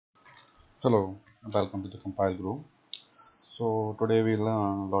Hello, and welcome to the Compile Group. So today we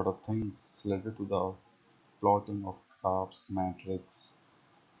learn a lot of things related to the plotting of graphs, matrix,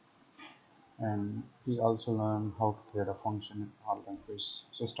 and we also learn how to create a function in R language.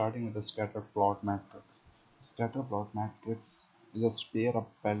 So starting with the scatter plot matrix. Scatter plot matrix is a pair of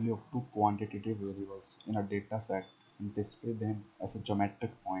value of two quantitative variables in a data set and display them as a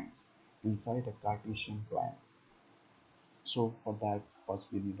geometric points inside a Cartesian plane. So for that,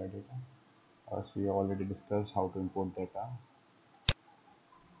 first we need a data. As we already discussed how to import data.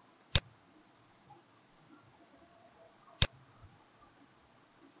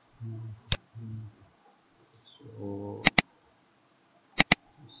 So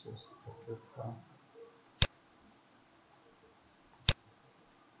this is the data.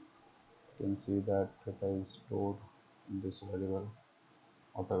 You can see that data is stored in this variable,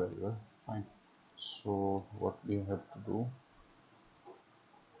 auto variable. Fine. So what we have to do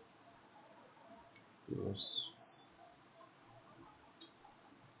is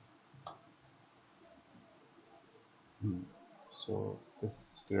so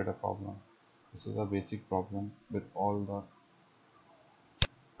this create a problem. This is a basic problem with all the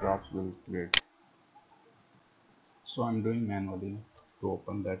graphs will create. So I'm doing manually to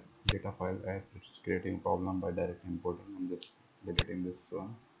open that data file and it's creating problem by direct importing. I'm just deleting this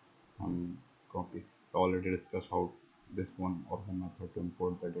one. Copy. Already discussed how this one or the method to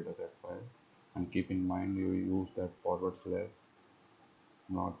import the dataset file, and keep in mind you use that forward slash,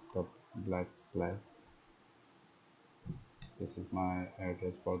 not the black slash. This is my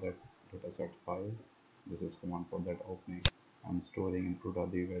address for that dataset file. This is command for that opening. I'm storing into the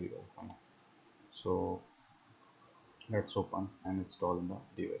variable file. So let's open and install in the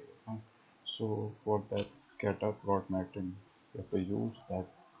variable file. So for that scatter plot matrix, you have to use that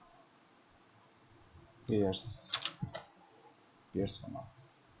pairs command.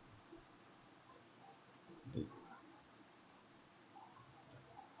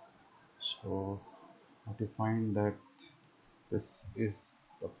 So to find that this is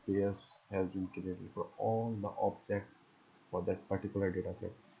the pairs has been created for all the object for that particular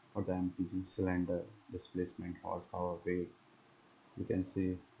dataset for the MPG cylinder, displacement, horsepower, weight. You can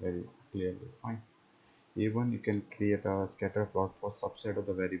see very clearly. Fine. Even you can create a scatter plot for subset of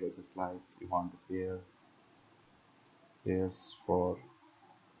the variables. Just like you want to pairs for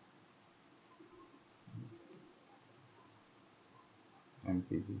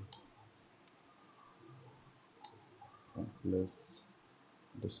MPG plus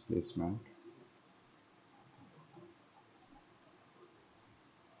displacement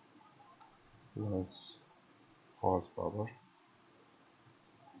plus horsepower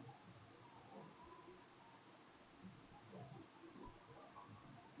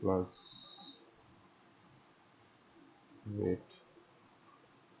plus weight,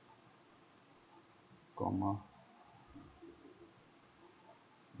 comma,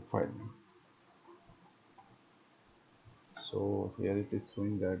 refinement. So here it is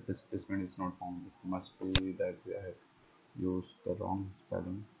showing that displacement is not found. It must be that we have used the wrong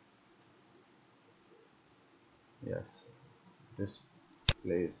spelling. Yes, this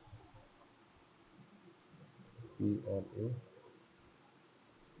place PLA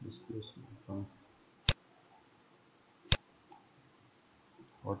displacement. From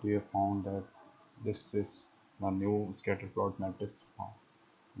what we have found that this is the new scatter plot matrix found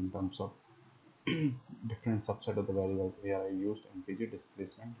in terms of different subset of the variables. Here I used MPG,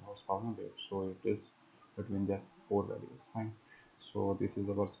 displacement, horsepower, and weight. So it is between the four variables. Fine. So this is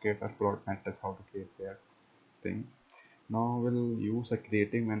our scatter plot matrix, how to create that thing. Now we'll use a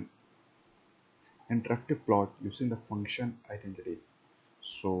creating an interactive plot using the function identity.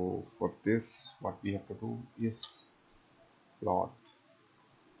 So for this, what we have to do is plot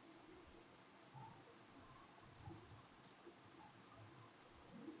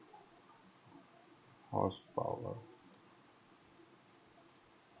horsepower,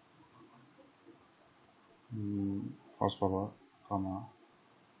 horsepower, comma,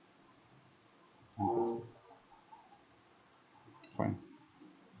 and fine.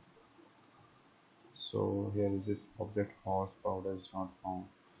 So here is this object horsepower is not found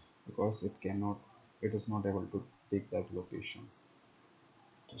because it is not able to take that location.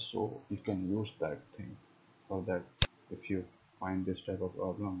 So you can use that thing for that. If you find this type of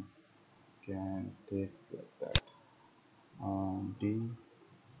problem, you can take like that d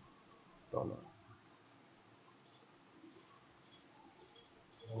dollar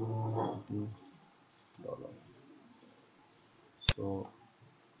d dollar. So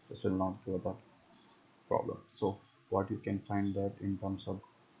this will not give the problem. So what you can find that in terms of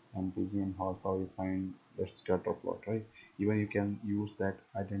MPG and horsepower, you find that scatter plot, right? Even you can use that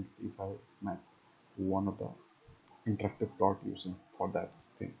identify map, one of the interactive plot using for that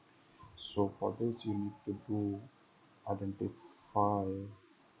thing. So for this you need to do identify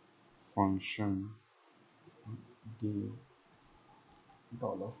function d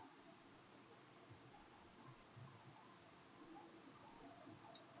dollar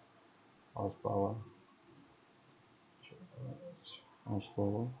horsepower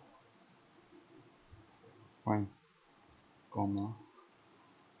horsepower fine comma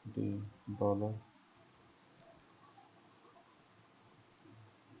d dollar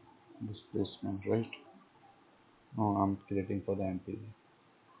displacement, right? No, I'm creating for the MPG.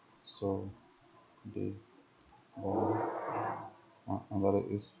 So d dollar another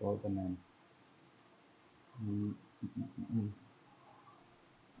is for the name. Mm, mm, mm, mm.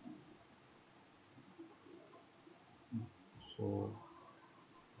 So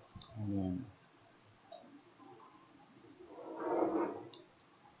name,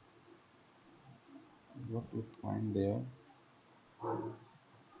 what you find there.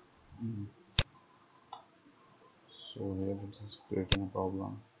 Mm. So here it is creating a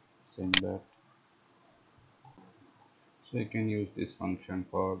problem saying that, so you can use this function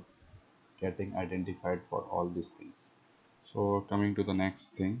for getting identified for all these things. So coming to the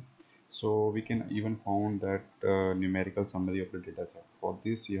next thing, so we can even found that numerical summary of the data set. For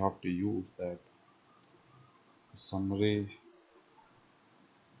this you have to use that summary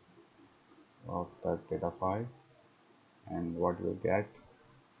of that data file, and what you get,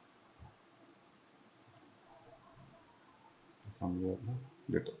 summary of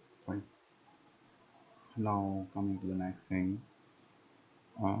the data file. Now coming to the next thing,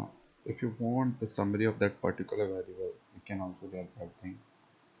 uh, if you want the summary of that particular variable, you can also get that thing,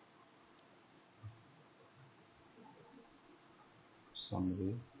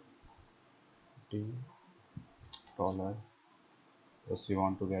 summary d dollar, because you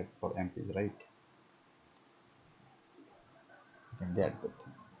want to get for MPs, right? You can get the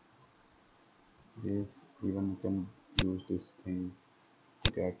thing. This even you can use this thing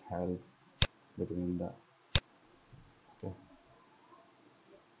to get help between the, okay.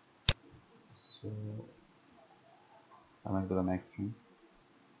 So coming to the next thing,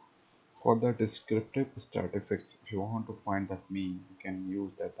 for the descriptive statistics, if you want to find that mean, you can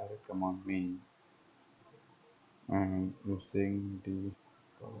use that direct command mean, and using the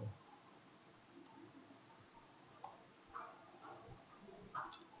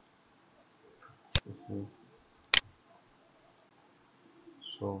this is,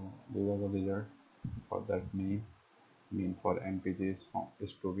 so these are the result for that mean for MPG is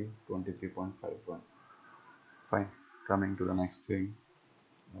to be 23.51. Fine. Coming to the next thing,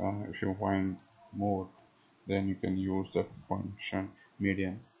 if you find more, then you can use the function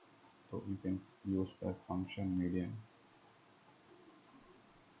median. So you can use that function median.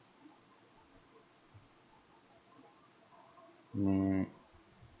 Mm,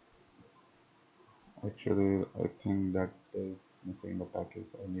 Actually, I think that is missing the package.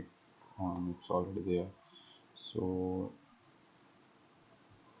 I need, it's already there. So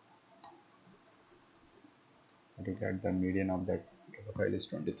to get the median of that file is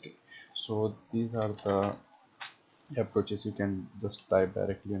 23. So these are the approaches you can just type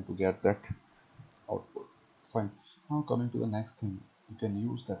directly and to get that output. Fine. Now coming to the next thing, you can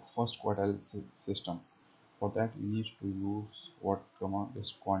use that first quartile system. For that you need to use what command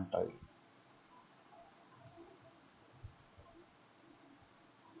is quantile.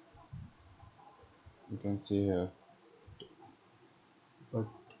 You can see here, but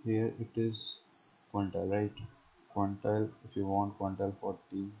here it is quantile, right? Quantile, if you want quantile for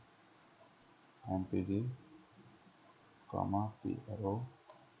t mpg comma p arrow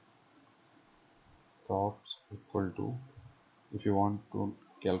tops equal to, if you want to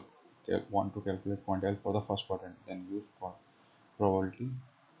calculate quantile for the first quadrant, then use probability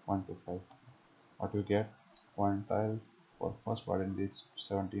 1 to 5. What you get, quantile for first quadrant is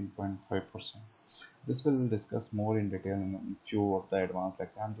 17.5%. This will discuss more in detail in few of the advanced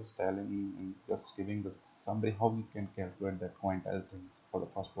lectures. I'm just telling, just giving the summary how you can calculate that quantile things for the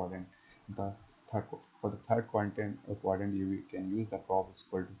first quadrant. The for the third quadrant you can use the prop is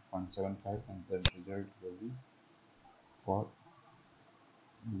equal to 0.75, and the result will be for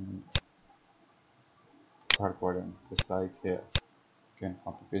mm, third quadrant. Just like here, you can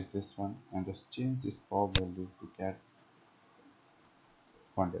copy paste this one and just change this prop value to get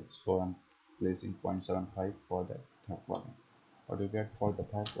quantile. So I'm placing 0.75 for that third quadrant. What you get for the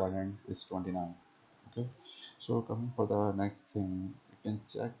third quadrant is 29. Okay, so coming for the next thing, you can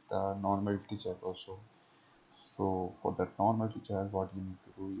check the normality check also. So for that non-multi-char, what you need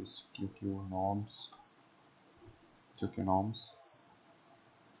to do is QQ norms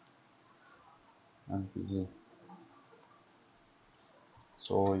and PG.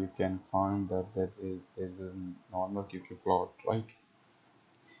 So you can find that there is a normal QQ plot, right?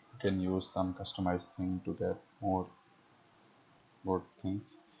 You can use some customized thing to get more good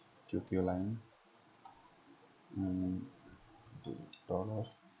things. QQ line, mm, dollar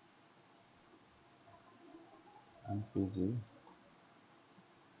and PG,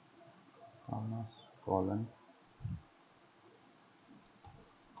 commas, colon,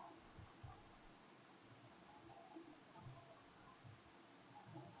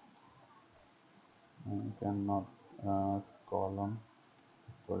 and you cannot column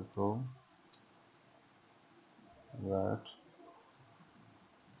equal to that.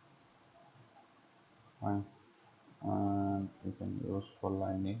 Fine. And you can use for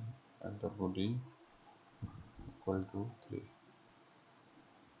lining at the body equal to 3.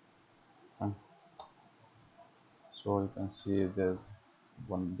 Fine. So you can see there's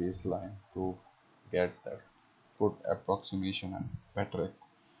one baseline to get that good approximation and better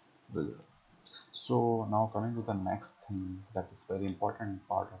result. So now coming to the next thing that is very important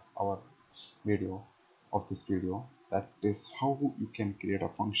part of our video, of this video, that is how you can create a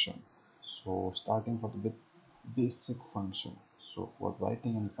function. So starting for the basic function. So for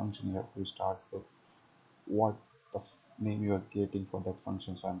writing any function, you have to start with what the name you are creating for that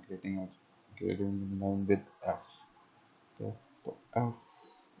function. So I'm creating name with f. Okay, so f,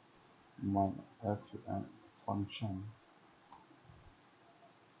 my f and function.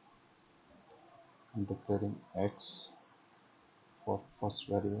 I'm declaring x for first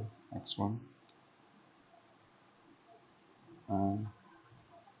variable x1 and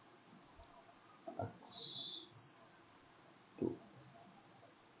x2.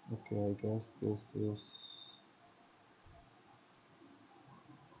 Okay, I guess this is,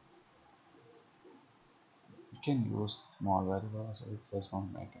 you can use small variables, so it does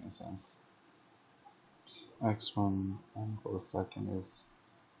not make any sense. X1 and for the second is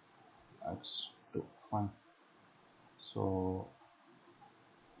x2. Fine. So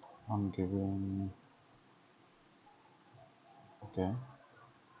I'm giving, okay,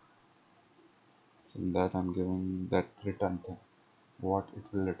 so that I'm giving that return thing, what it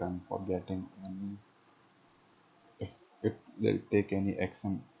will return for getting any, if it will take any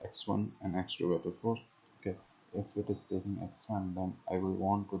x1 and x2 value for. Okay, if it is taking x1, then I will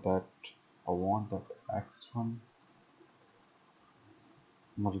want that x1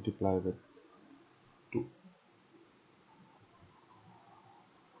 multiply with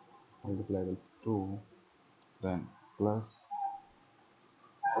 2, then plus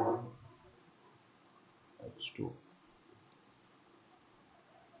x2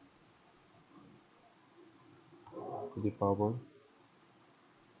 to the power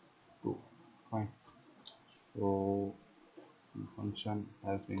 2. Fine. So function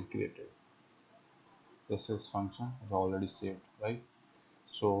has been created. This is function is already saved, right?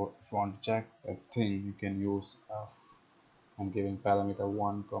 So if you want to check that thing, you can use f and giving parameter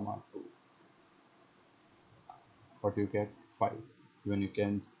 1 comma 2. What you get 5. Even you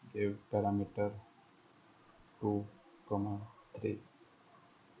can give parameter 2 comma 3.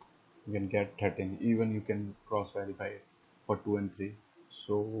 You can get 13. Even you can cross verify it for 2 and 3.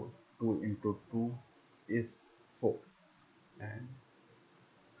 So 2 into 2 is 4 and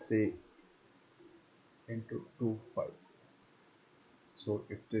 3 into 2 5. So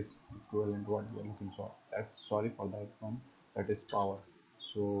it is equivalent to what we are looking for. That's, sorry for that one, that is power.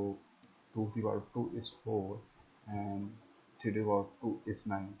 So 2 to the power 2 is 4 and 3 to the power 2 is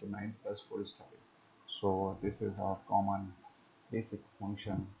 9. So 9 plus 4 is 12. So this is our common basic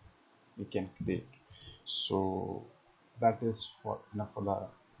function we can create. So that is for enough for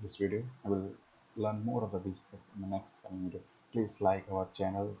this video. I will learn more of the basic in the next coming video. Please like our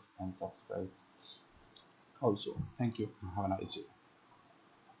channels and subscribe also. Thank you and have a nice day.